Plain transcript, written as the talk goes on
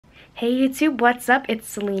Hey YouTube, what's up?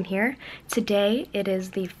 It's Selin here. Today it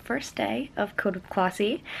is the first day of Kode with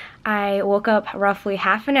Klossy. I woke up roughly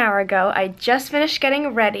half an hour ago. I just finished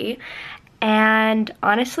getting ready and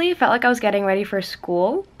honestly it felt like I was getting ready for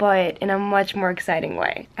school, but in a much more exciting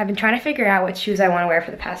way. I've been trying to figure out what shoes I want to wear for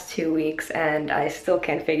the past 2 weeks and I still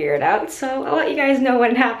can't figure it out, so I'll let you guys know when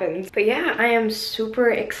it happens. But yeah, I am super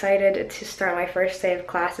excited to start my first day of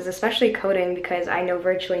classes, especially coding, because I know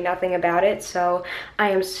virtually nothing about it, so I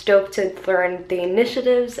am stoked to learn the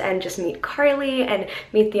initiatives and just meet KARLIE and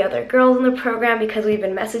meet the other girls in the program because we've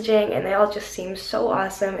been messaging and they all just seem so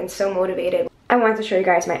awesome and so motivated. I wanted to show you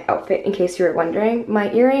guys my outfit in case you were wondering. My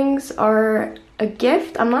earrings are a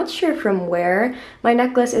gift. I'm not sure from where. My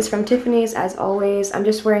necklace is from Tiffany's as always. I'm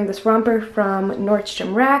just wearing this romper from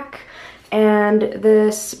Nordstrom Rack. And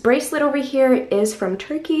this bracelet over here is from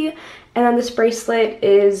Turkey. And then this bracelet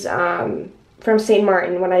is from St.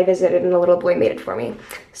 Martin when I visited and the little boy made it for me.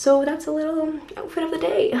 So that's a little outfit of the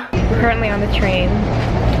day. We're currently on the train.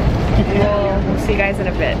 We'll see you guys in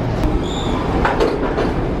a bit.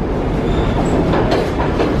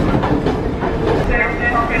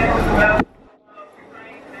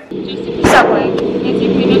 Subway. Let's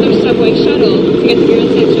take another subway shuttle to get to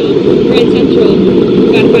Grand Central. We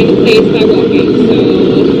gotta find the place by walking, so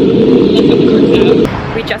let's hope this works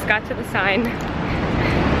out. We just got to the sign.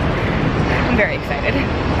 I'm very excited.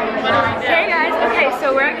 Hey guys, okay,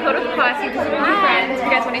 so we're at Kode with Klossy. This is with my friends. You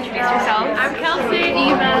guys want to introduce yourselves? I'm Kelsey.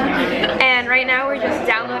 Eva. And right now we're just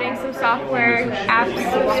downloading some software,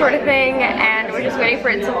 apps sort of thing, and we're just waiting for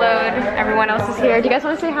it to load. Everyone else is here. Do you guys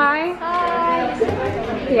want to say hi?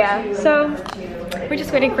 Hi. Yeah, so we're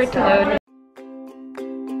just waiting for it to load.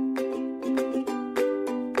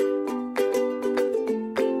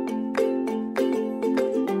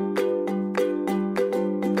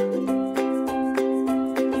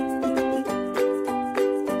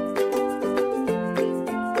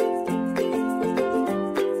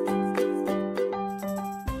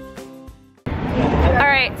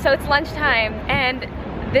 Alright, so it's lunchtime and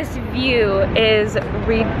this view is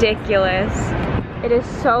ridiculous. It is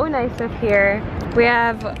so nice up here. We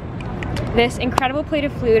have this incredible plate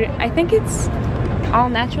of food. I think it's all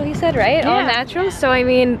natural, he said, right? Yeah. All natural. So I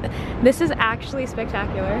mean, this is actually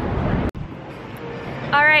spectacular.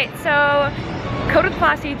 Alright, so Kode with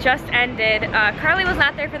Klossy just ended. KARLIE was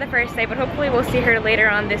not there for the first day, but hopefully we'll see her later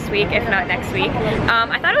on this week, if not next week.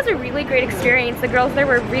 I thought it was a really great experience. The girls there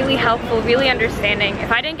were really helpful, really understanding.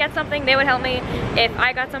 If I didn't get something, they would help me. If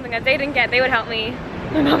I got something that they didn't get, they would help me.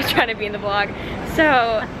 My mom's trying to be in the vlog.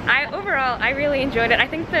 So overall, I really enjoyed it. I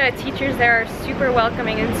think the teachers there are super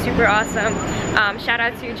welcoming and super awesome. Shout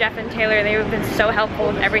out to Jeff and Taylor. They've been so helpful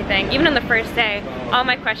with everything. Even on the first day, all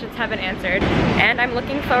my questions have been answered. And I'm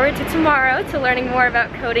looking forward to tomorrow to learning more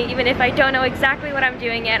about coding. Even if I don't know exactly what I'm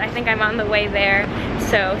doing yet, I think I'm on the way there.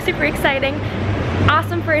 So super exciting.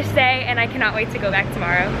 Awesome first day, and I cannot wait to go back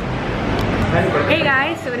tomorrow. Hey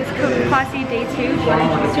guys, so it is Kode with Klossy day 2. Do you want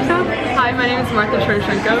to introduce yourself? Hi, my name is Martha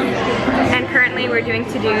Shoroshenko. And currently we're doing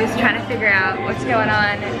to-dos, trying to figure out what's going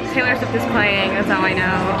on. Taylor Swift is playing, that's all I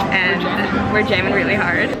know, and we're jamming really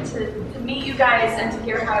hard. To meet you guys and to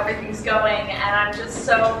hear how everything's going, and I'm just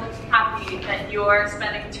so happy that you're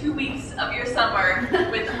spending 2 weeks of your summer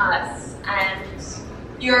with us, and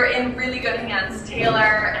you're in really good hands.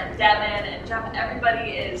 Taylor and Devin and Jeff,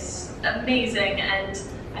 everybody is amazing, and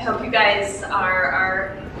I hope you guys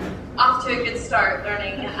are off to a good start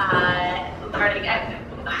learning.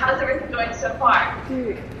 How's everything going so far?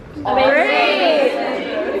 Amazing!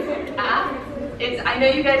 I know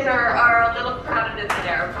you guys are a little crowded in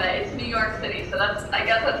there, but it's New York City, so I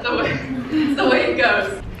guess that's the way it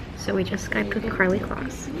goes. So we just Skyped with KARLIE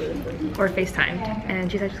class, or FaceTimed, and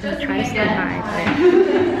she's actually gonna try to stay by,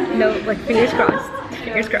 but no, like fingers crossed,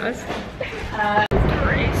 fingers crossed.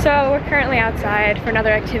 So we're currently outside for another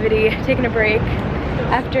activity, taking a break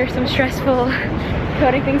after some stressful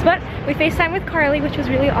coding things, but we FaceTimed with KARLIE, which was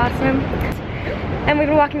really awesome. And we've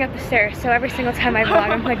been walking up the stairs, so every single time I vlog,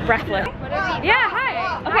 I'm like breathless. Yeah,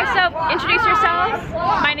 hi! Okay, so introduce yourselves.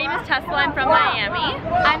 My name is Tesla, I'm from Miami.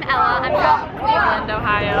 I'm Ella, I'm from Cleveland,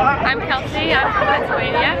 Ohio. I'm Kelsey, I'm from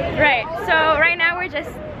Pennsylvania. Right, so right now we're just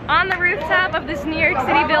on the rooftop of this New York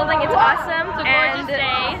City building. It's awesome. It's a gorgeous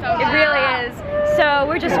day. It really is. So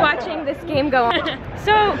we're just watching this game go on.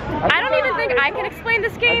 So I don't even think I can explain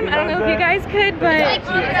this game. I don't know if you guys could, but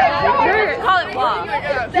Call it WA.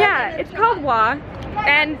 Yeah, it's called WA.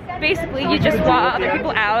 and basically you just walk other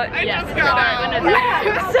people out. Yes.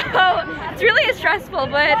 So it's really stressful,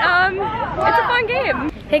 but it's a fun game.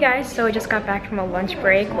 Hey guys, so we just got back from a lunch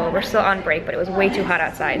break. Well, we're still on break, but it was way too hot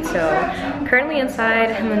outside. So currently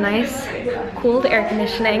inside in the nice, cooled air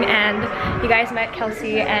conditioning, and you guys met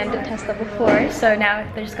Kelsey and Tesla before, so now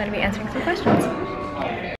they're just going to be answering some questions.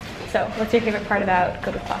 So, what's your favorite part about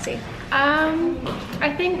Kode Klossy? I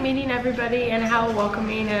think meeting everybody and how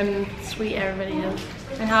welcoming and sweet everybody is,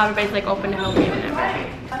 and how everybody's like open to help you and everything.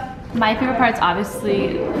 My favorite part is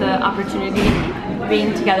obviously the opportunity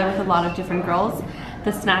being together with a lot of different girls.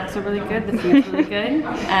 The snacks are really good, the food's really good,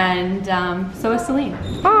 and so is Selin.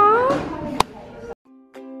 Aww!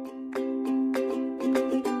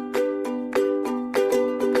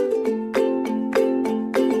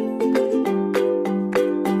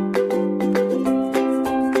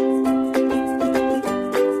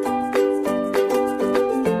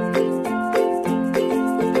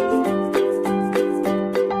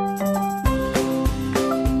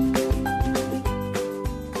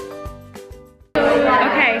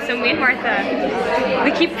 So me and Martha, we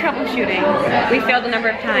keep troubleshooting. We failed a number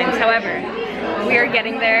of times. However, we are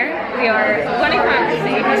getting there. We are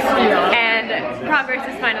 25 and progress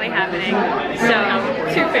is finally happening. So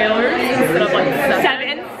 2 failures instead of like 7.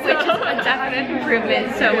 7, which is a definite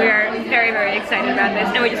improvement. So we are very, very excited about this,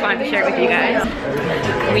 and we just wanted to share it with you guys.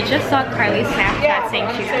 We just saw KARLIE's Snapchat saying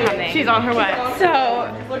she's coming. She's on her way. So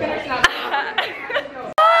Look at her Snapchat.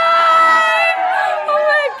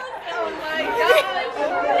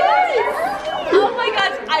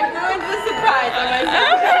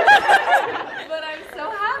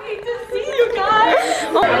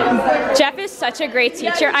 Jeff is such a great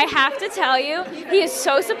teacher. I have to tell you, he is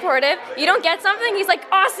so supportive. You don't get something, he's like,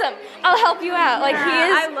 awesome, I'll help you out. Like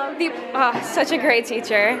he is such a great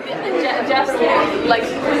teacher. Jeff's like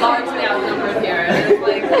largely outnumbered here.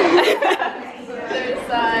 Like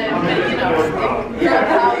there's you know, girl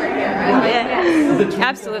power here. Yeah.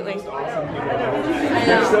 Absolutely. I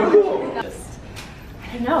know. I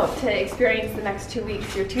don't know, to experience the next 2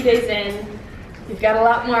 weeks. You're 2 days in. You've got a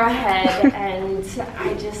lot more ahead, and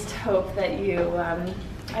I just hope that you, I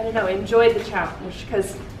don't know, enjoy the challenge,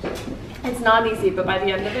 because it's not easy, but by the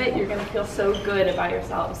end of it, you're going to feel so good about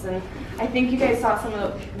yourselves. And I think you guys saw some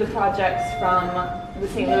of the projects from the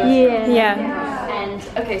St. Louis. Yeah. And,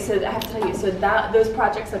 okay, so I have to tell you, so those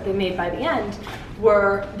projects that they made by the end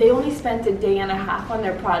they only spent a day and a half on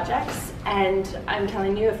their projects, and I'm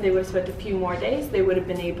telling you, if they would have spent a few more days, they would have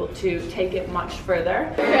been able to take it much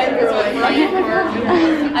further. I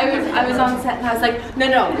was on set and I was like,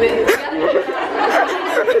 no, we gotta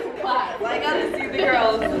class. I gotta see the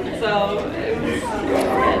girls, so it was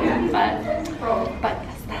good. But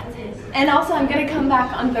yes, that's it. And also, I'm gonna come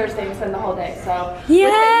back on Thursday and spend the whole day. So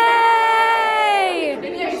Yay!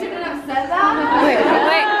 Maybe I shouldn't have said that. Wait.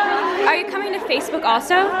 Are you coming to Facebook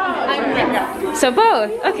also? So both?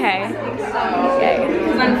 Okay. Okay.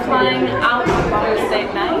 Because I'm flying out on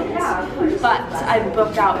Thursday night, but I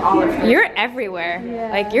booked out all of it. You're everywhere. Yeah.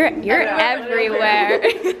 Like you're everywhere.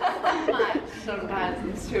 Sometimes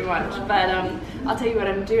it's too much. But I'll tell you what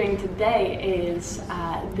I'm doing today is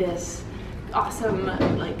this awesome,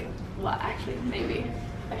 well, actually, maybe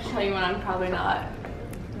I should tell you when I'm probably not.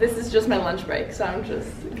 This is just my lunch break, so I'm just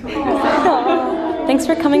coming this out. Thanks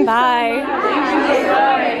for coming by.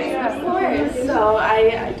 Of course. So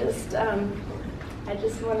I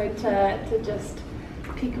just wanted to just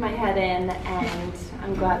peek my head in, and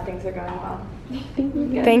I'm glad things are going well.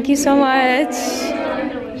 Thank you so much.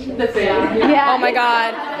 The food. Yeah. Oh my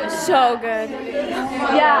god, so good.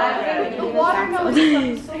 Yeah. The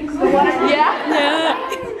watermelon.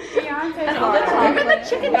 Yeah. Remember the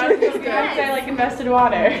chicken tenders? I like invested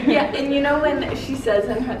water. Yeah, and you know when she says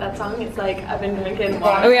in that song, it's like, I've been drinking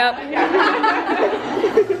water. Oh, yep. You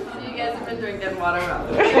guys have been drinking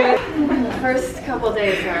watermelon. The first couple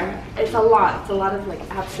days it's a lot. It's a lot of like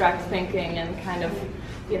abstract thinking and kind of,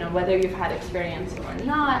 you know, whether you've had experience or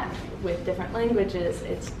not with different languages,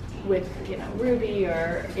 it's with, you know, Ruby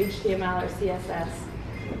or HTML or CSS.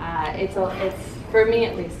 It's for me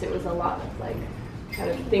at least, it was a lot of like kind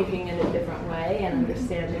of thinking in a different way and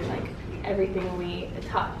understanding like everything we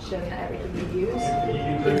touch and everything we use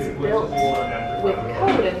is built with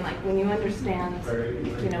code. And like when you understand,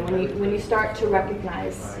 you know, when you start to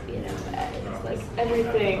recognize, you know, it's like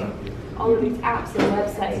everything, all of these apps and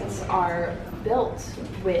websites are built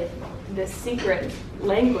with this secret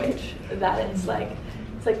language that it's like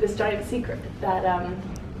this giant secret that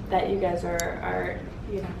that you guys are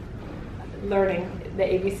you know, learning the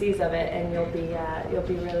ABCs of it, and you'll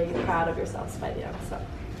be really proud of yourselves by the end. So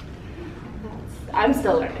I'm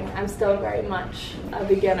still learning. I'm still very much a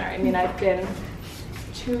beginner. I mean, I've been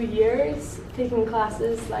 2 years taking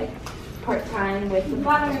classes like part-time with the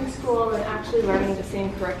flattering school and actually learning the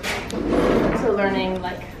same curriculum. So learning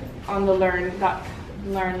like on the Learn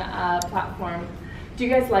platform. Do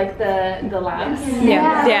you guys like the labs?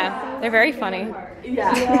 Yeah, they're very funny.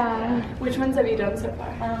 Yeah. Which ones have you done so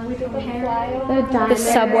far? We did the flyover, The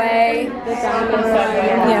subway. the diamond subway.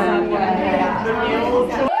 Yeah.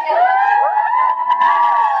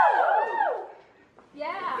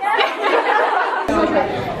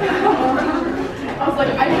 I was like,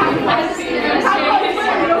 I have to see it.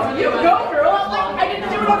 You go, girl. I'm like, I didn't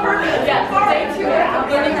do it on purpose. Yeah, day 2. I'm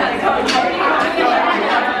learning how to code. I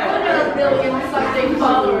have a million something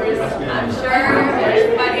followers. I'm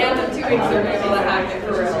sure by the end of 2 weeks you'll be able to hack it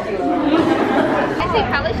for real.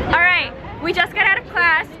 Alright, we just got out of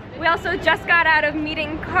class. We also just got out of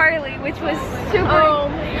meeting KARLIE, which was super.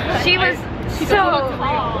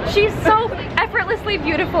 She's so effortlessly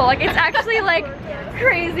beautiful. Like, it's actually like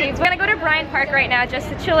crazy. We're gonna go to Bryant Park right now just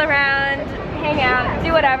to chill around, hang out,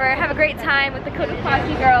 do whatever, have a great time with the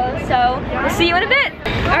Klossy girls. So we'll see you in a bit.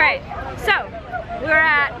 Alright, so we're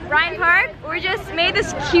at Bryant Park. We just made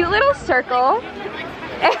this cute little circle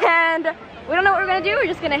and we don't know what we're gonna do. We're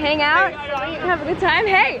just gonna hang out, have a good time.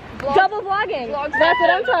 Hey, double vlogging. That's what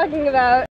I'm talking about.